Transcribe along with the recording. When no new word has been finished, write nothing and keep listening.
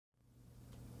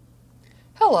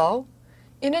Hello!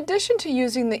 In addition to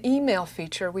using the email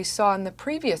feature we saw in the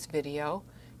previous video,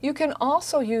 you can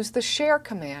also use the share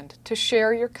command to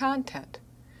share your content.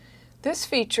 This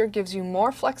feature gives you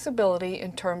more flexibility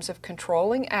in terms of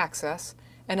controlling access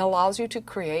and allows you to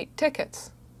create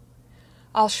tickets.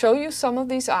 I'll show you some of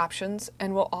these options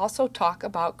and we'll also talk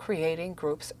about creating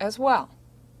groups as well.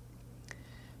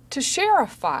 To share a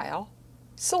file,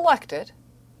 select it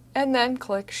and then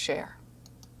click Share.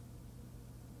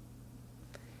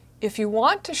 If you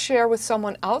want to share with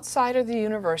someone outside of the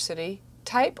university,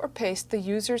 type or paste the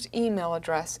user's email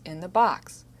address in the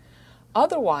box.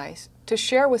 Otherwise, to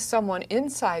share with someone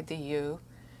inside the U,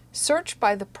 search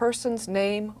by the person's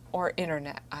name or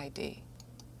Internet ID.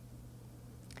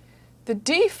 The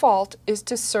default is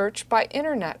to search by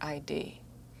Internet ID.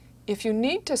 If you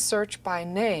need to search by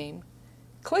name,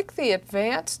 click the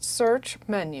Advanced Search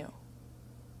menu.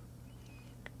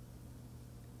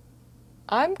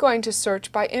 I'm going to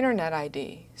search by Internet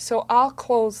ID, so I'll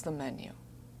close the menu.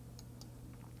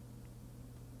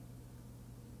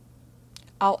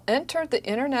 I'll enter the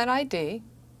Internet ID,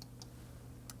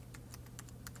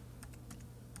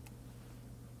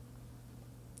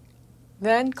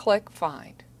 then click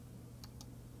Find.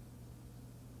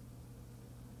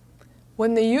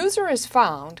 When the user is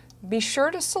found, be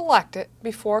sure to select it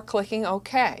before clicking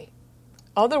OK.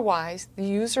 Otherwise, the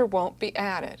user won't be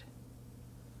added.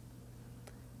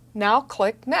 Now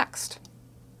click Next.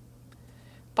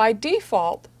 By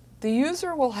default, the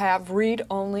user will have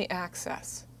read-only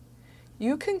access.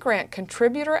 You can grant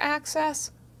contributor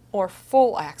access or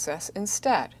full access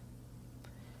instead.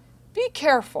 Be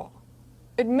careful.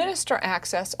 Administer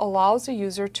access allows a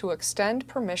user to extend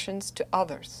permissions to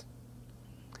others.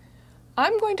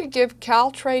 I'm going to give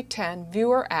Caltray 10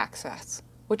 viewer access,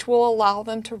 which will allow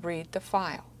them to read the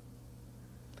file.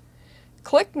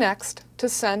 Click Next to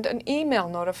send an email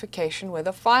notification with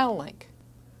a file link.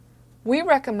 We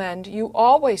recommend you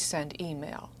always send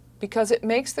email because it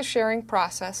makes the sharing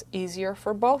process easier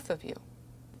for both of you.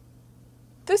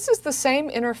 This is the same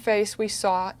interface we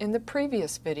saw in the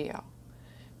previous video.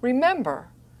 Remember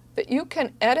that you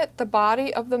can edit the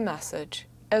body of the message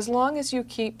as long as you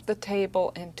keep the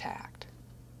table intact.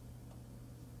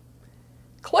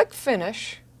 Click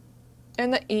Finish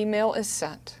and the email is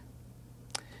sent.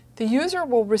 The user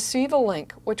will receive a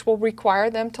link which will require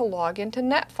them to log into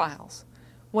NetFiles.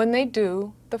 When they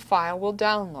do, the file will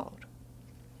download.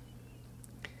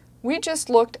 We just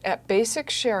looked at basic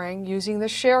sharing using the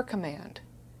Share command.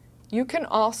 You can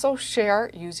also share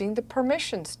using the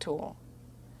Permissions tool.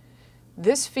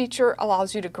 This feature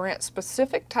allows you to grant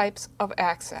specific types of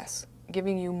access,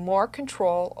 giving you more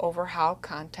control over how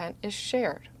content is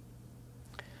shared.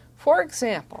 For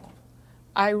example,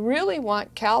 I really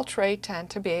want Caltray 10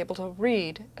 to be able to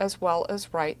read as well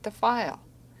as write the file.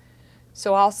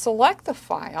 So I'll select the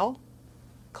file,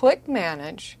 click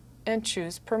Manage, and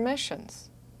choose Permissions.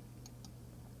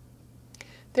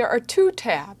 There are two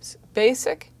tabs,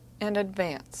 Basic and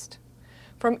Advanced.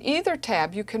 From either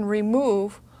tab you can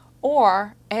remove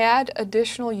or add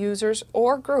additional users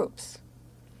or groups.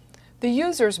 The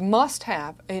users must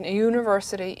have a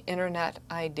university Internet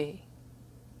ID.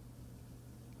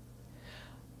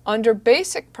 Under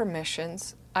Basic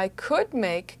Permissions, I could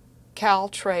make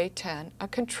Caltray 10 a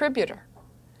contributor.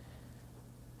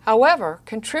 However,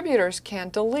 contributors can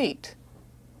delete,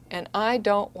 and I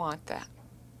don't want that.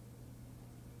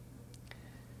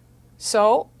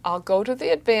 So I'll go to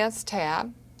the Advanced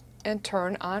tab and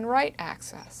turn on Write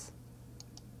Access.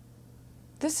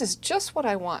 This is just what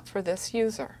I want for this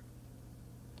user.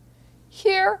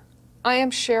 Here, I am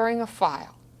sharing a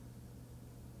file.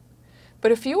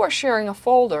 But if you are sharing a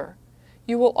folder,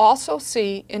 you will also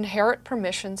see Inherit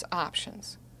Permissions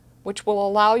options, which will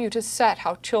allow you to set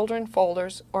how children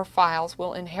folders or files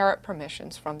will inherit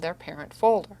permissions from their parent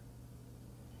folder.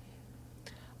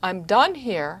 I'm done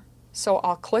here, so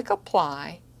I'll click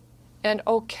Apply and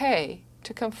OK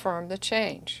to confirm the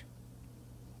change.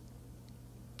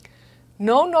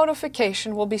 No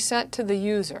notification will be sent to the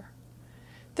user.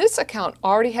 This account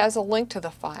already has a link to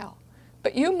the file,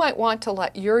 but you might want to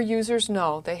let your users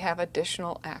know they have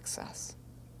additional access.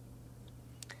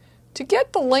 To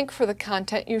get the link for the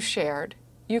content you shared,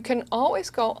 you can always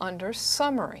go under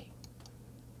Summary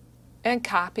and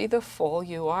copy the full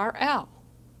URL.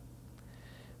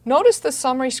 Notice the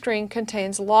summary screen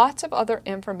contains lots of other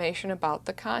information about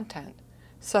the content,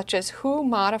 such as who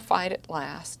modified it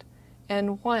last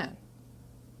and when.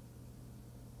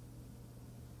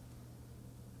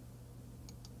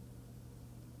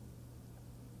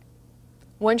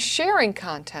 When sharing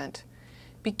content,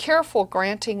 be careful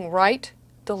granting write,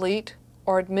 delete,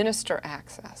 or administer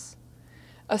access.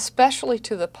 especially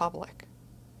to the public.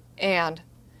 And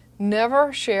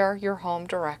never share your home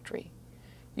directory.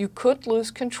 You could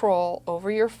lose control over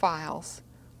your files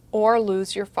or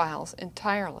lose your files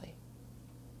entirely.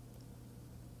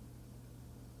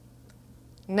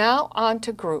 Now on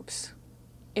to groups.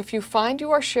 If you find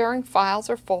you are sharing files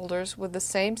or folders with the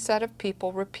same set of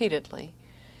people repeatedly,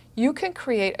 you can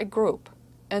create a group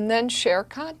and then share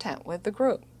content with the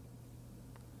group.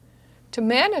 To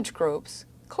manage groups,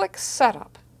 click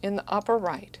Setup in the upper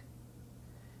right.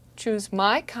 Choose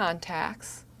My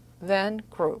Contacts, then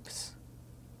Groups.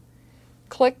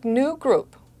 Click New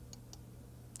Group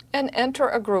and enter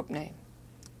a group name.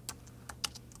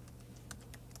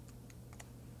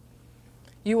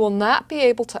 You will not be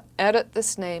able to edit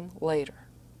this name later.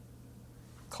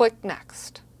 Click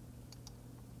Next.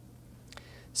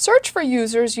 Search for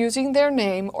users using their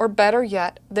name or, better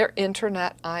yet, their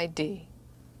Internet ID.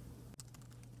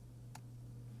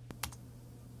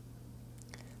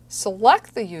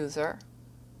 Select the user,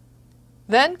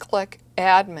 then click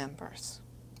Add Members.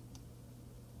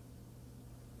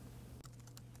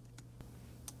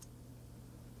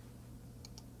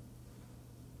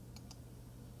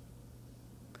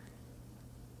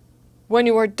 When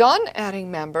you are done adding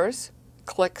members,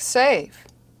 click Save.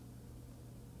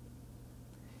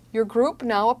 Your group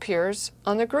now appears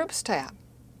on the Groups tab.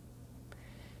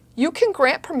 You can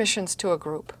grant permissions to a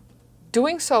group.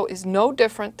 Doing so is no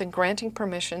different than granting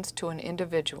permissions to an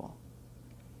individual.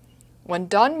 When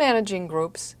done managing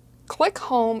groups, click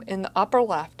Home in the upper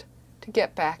left to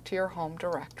get back to your home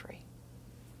directory.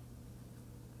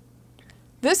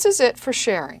 This is it for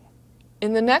sharing.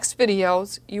 In the next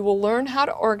videos, you will learn how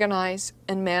to organize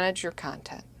and manage your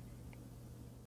content.